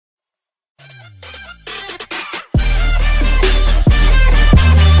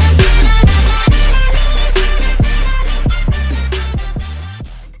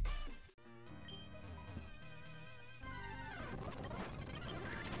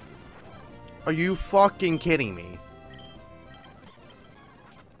Are you fucking kidding me?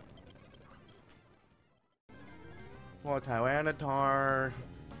 Well, Tyranitar.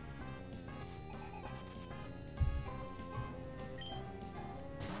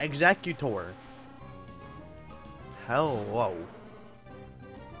 Executor. Hello.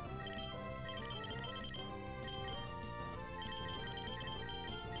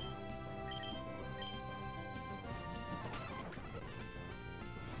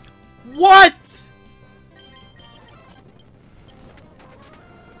 What?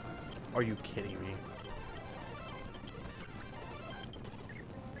 Are you kidding me?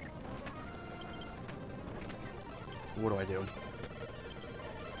 What do I do?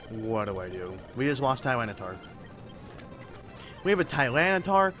 What do I do? We just lost Tyranitar. We have a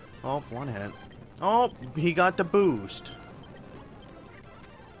Tyranitar. Oh, one hit. Oh, he got the boost.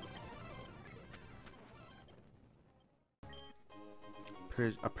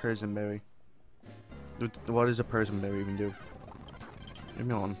 A prison berry. What does a prison berry even do? Leave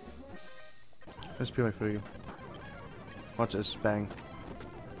me alone. Let's purely for you. Watch this. Bang.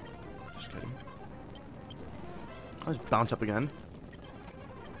 Just kidding. I'll just bounce up again.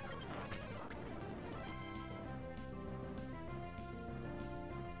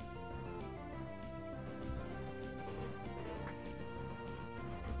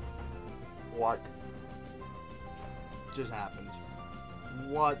 What just happened?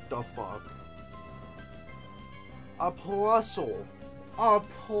 What the fuck? A Plusle! A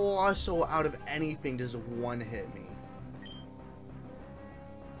Plusle out of anything does one hit me.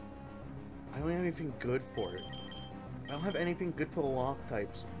 I don't have anything good for it. I don't have anything good for the lock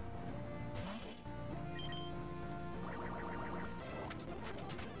types.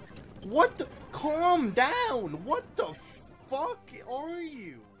 What the? Calm down! What the fuck are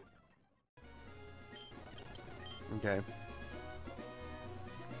you? Okay.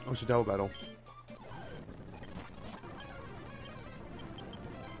 Oh, it's a double battle.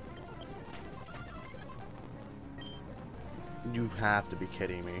 You have to be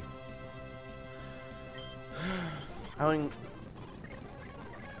kidding me. I mean,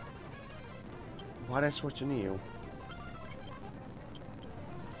 why'd I switch into you?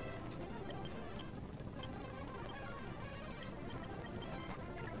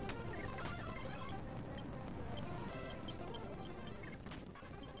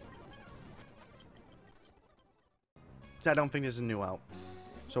 I don't think there's a new out.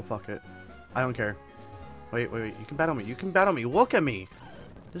 So fuck it. I don't care. Wait. You can battle me. You can battle me. Look at me.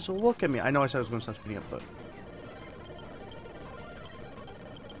 Just look at me. I know I said I was going to stop speeding up, but...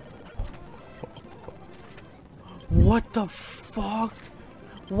 What the fuck?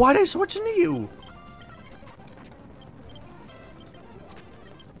 Why did I switch into you?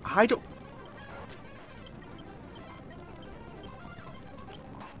 I don't...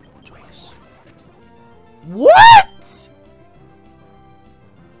 What?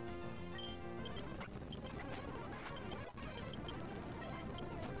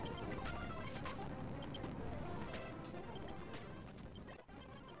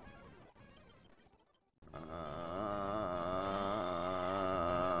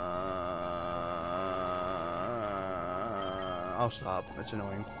 I'll stop. That's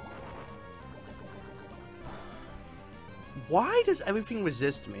annoying. Why does everything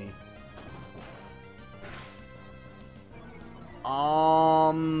resist me?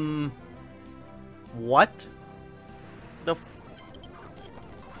 What?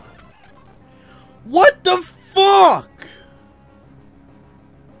 What the fuck?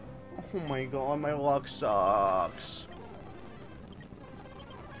 Oh my god, my luck sucks.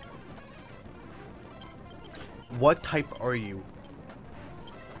 What type are you?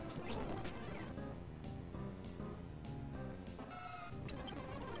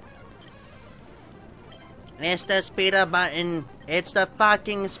 It's the speed up button. It's the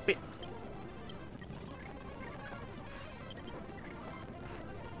fucking speed.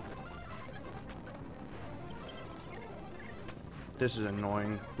 This is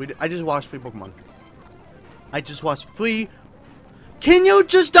annoying. I just watched 3 Pokemon. I just watched 3. Can you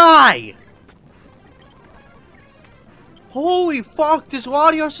just die? Holy fuck, this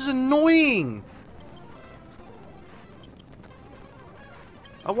Latios is annoying.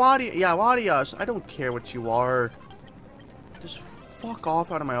 Latios, I don't care what you are. Just fuck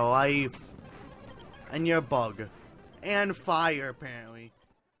off out of my life. And you're a bug. And fire, apparently.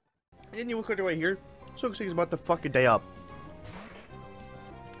 And then you look right here. So looks like he's about to fuck a day up.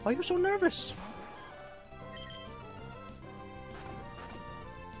 Why are you so nervous?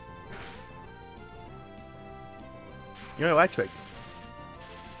 You're electric.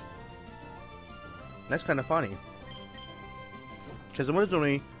 That's kind of funny. Because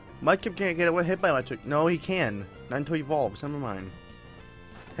originally, Mudkip can't get hit by electric. No, he can. Not until he evolves. Never mind.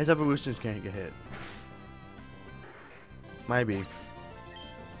 His evolutions can't get hit. Maybe.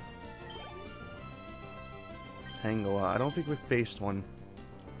 Hangoa. I don't think we faced one.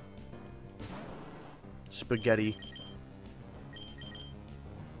 Spaghetti.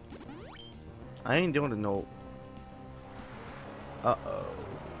 I ain't doing it, no. Uh-oh.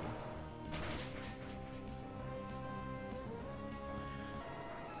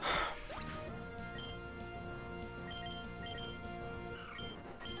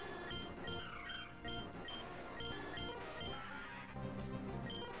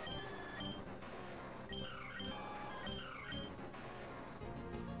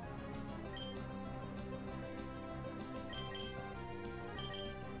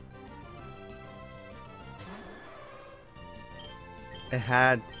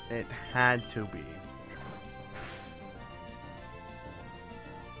 It had to be.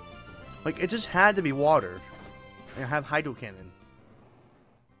 Like, it just had to be water. And have hydro cannon.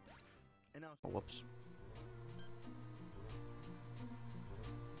 And now, oh, whoops.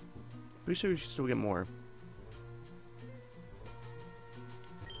 Pretty sure we should still get more.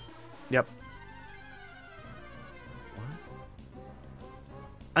 Yep. What?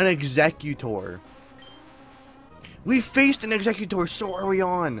 An executor. We faced an executor so early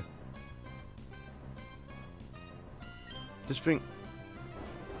on. This thing.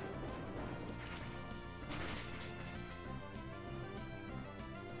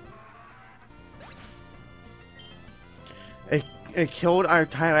 It killed our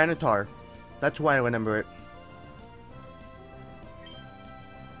Tyranitar. That's why I remember it.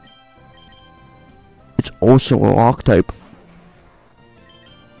 It's also a rock type.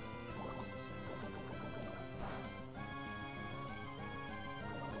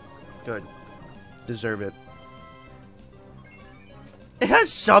 Good. Deserve it. It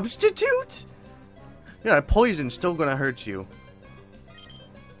has substitute? Yeah, poison's still gonna hurt you.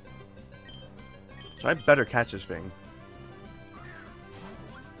 So I better catch this thing.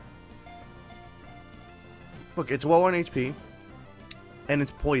 Look, it's low on HP. And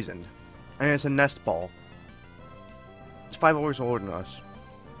it's poisoned. And it's a nest ball. It's 5 hours older than us.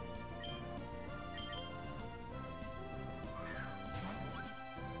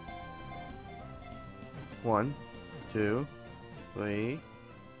 One, two, three.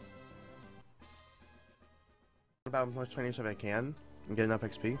 About as much Chinese if I can and get enough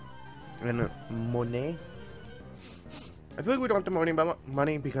XP. And money. I feel like we don't have the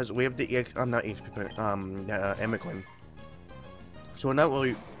money because we have the EX. Not EXP, but Emiquin. So we're not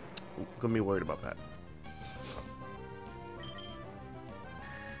really gonna be worried about that.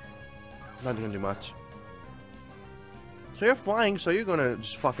 Not gonna do much. So you're flying, so you're gonna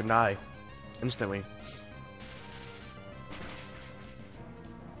just fucking die instantly.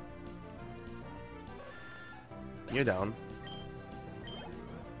 You're down.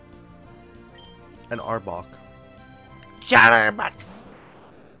 An Arbok. Chatterbutt!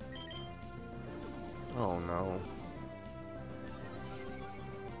 Oh no.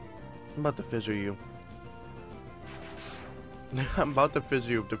 I'm about to fizzer you. I'm about to fizzer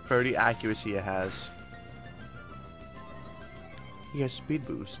you with the 30 accuracy it has. He has speed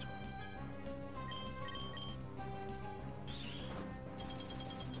boost.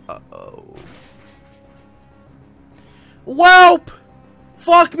 Uh-oh. Welp!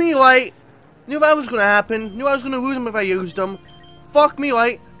 Fuck me, Light! Knew that was gonna happen. Knew I was gonna lose him if I used him. Fuck me,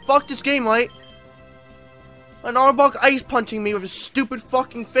 Light. Fuck this game, Light. An Arbok ice punching me with his stupid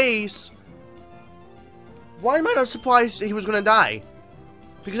fucking face. Why am I not surprised he was gonna die?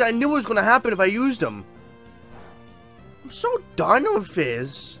 Because I knew it was gonna happen if I used him. I'm so done with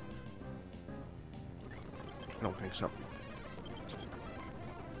Fizz. I don't think so.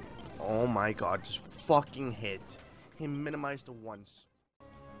 Oh my god, just fucking hit. He minimized it once.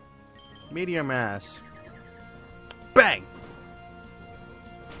 Meteor Mass. Bang!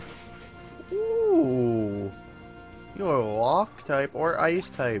 Ooh. You're a rock type or ice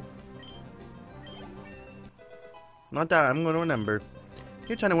type. Not that I'm gonna remember.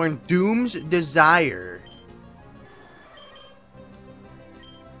 You're trying to learn Doom's Desire.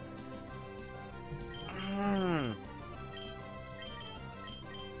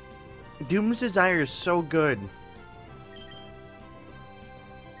 Doom's Desire is so good.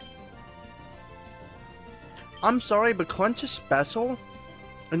 I'm sorry, but Crunch is special.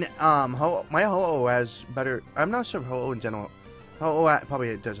 And my Ho-Oh has better. I'm not sure if Ho-Oh in general Oh, probably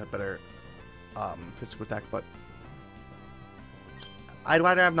it does have better physical attack, but I'd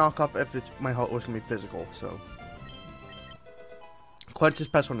rather have knockoff if my heart was gonna be physical. So Quench is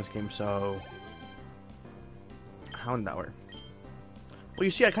best in this game. So Hound Tower. Well,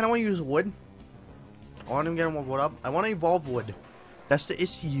 you see, I kind of want to use wood. I want to get more wood up. I want to evolve wood. That's the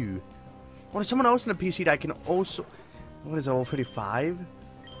issue. Well, there's someone else in the PC that I can also. What is it, level 35?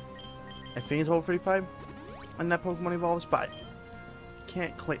 I think it's level 35 when that Pokemon evolves, but I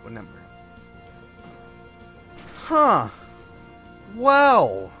can't quite remember. Huh.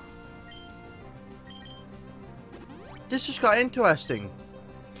 Well. This just got interesting.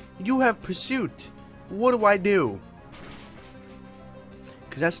 You have Pursuit. What do I do?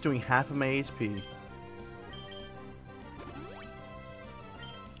 Because that's doing half of my HP.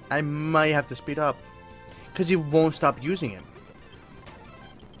 I might have to speed up. Because he won't stop using it.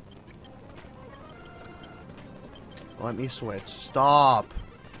 Let me switch. Stop.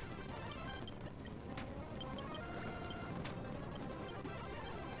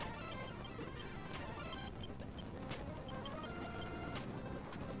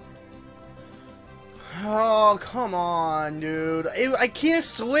 Oh, come on, dude. I can't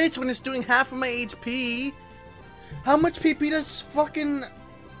switch when it's doing half of my HP. How much PP does fucking...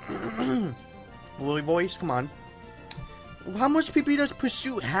 Lily voice, come on. How much PP does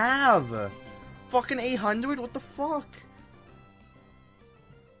Pursuit have? Fucking 800? What the fuck?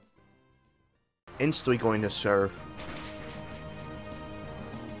 Instantly going to serve.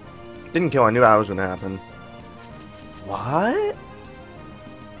 Didn't kill, I knew that was gonna happen. What?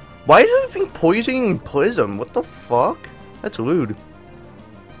 Why is everything poisoning Prism? What the fuck? That's lewd.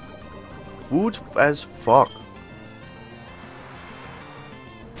 Lewd as fuck.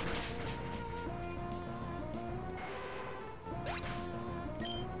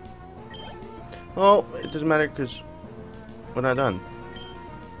 Well, it doesn't matter because we're not done.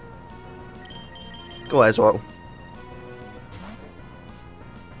 Go as well.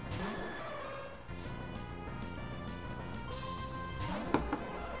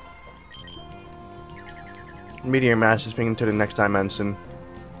 Meteor Mash is thinking to the next dimension.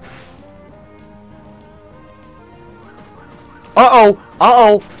 Uh-oh!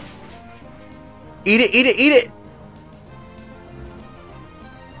 Uh-oh! Eat it, eat it, eat it!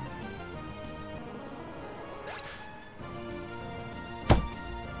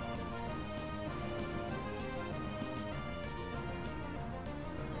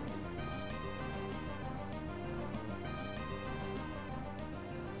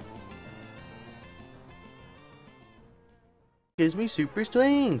 Gives me super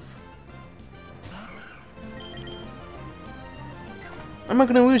strength. I'm not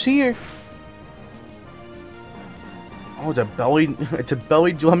gonna lose here. Oh, the belly. It's a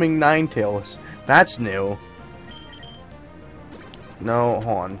belly drumming Ninetales. That's new. No,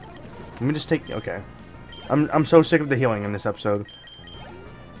 hold on. Let me just take. Okay. I'm so sick of the healing in this episode.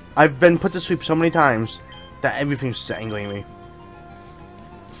 I've been put to sleep so many times that everything's just angering me.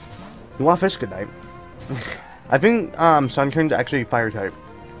 You want fish? Good night. I think Sunkern's actually fire type.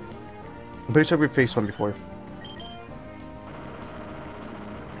 I'm pretty sure we've faced one before.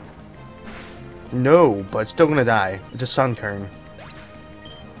 No, but it's still gonna die. It's a Sunkern.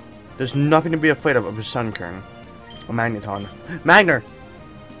 There's nothing to be afraid of a Sunkern. A Magneton. Magner!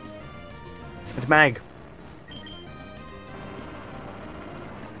 It's Mag.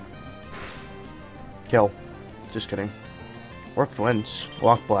 Kill. Just kidding. Or flinch.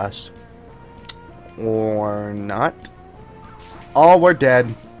 Rock Blast. Or not. Oh, we're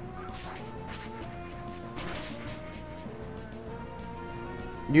dead.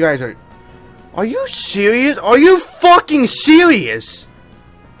 You guys are... Are you serious? Are you fucking serious?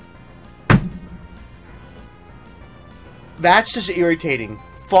 That's just irritating.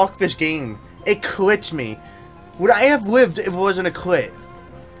 Fuck this game. It clits me. Would I have lived if it wasn't a clit?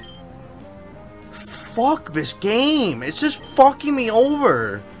 Fuck this game. It's just fucking me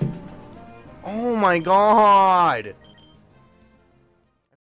over. Oh my god.